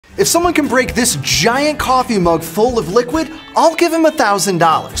If someone can break this giant coffee mug full of liquid, I'll give him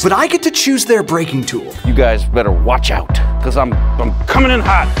 $1,000. But I get to choose their breaking tool. You guys better watch out, because I'm coming in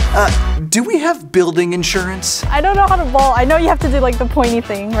hot. Do we have building insurance? I don't know how to vault. I know you have to do like the pointy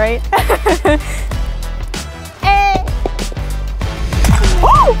thing, right? Hey!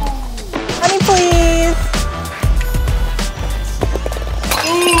 Oh! Money, please.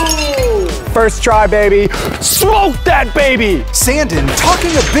 Ooh. First try, baby. Smoke that baby! Sandin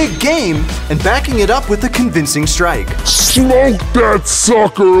talking a big game and backing it up with a convincing strike. Smoke that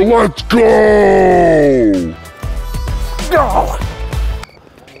sucker, let's go! Go!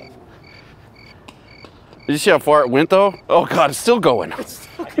 Did you see how far it went though? Oh God, it's still going. Oh,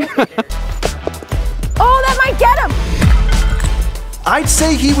 that might get him. I'd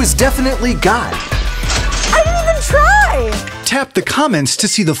say he was definitely God. I didn't even try. Tap the comments to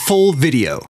see the full video.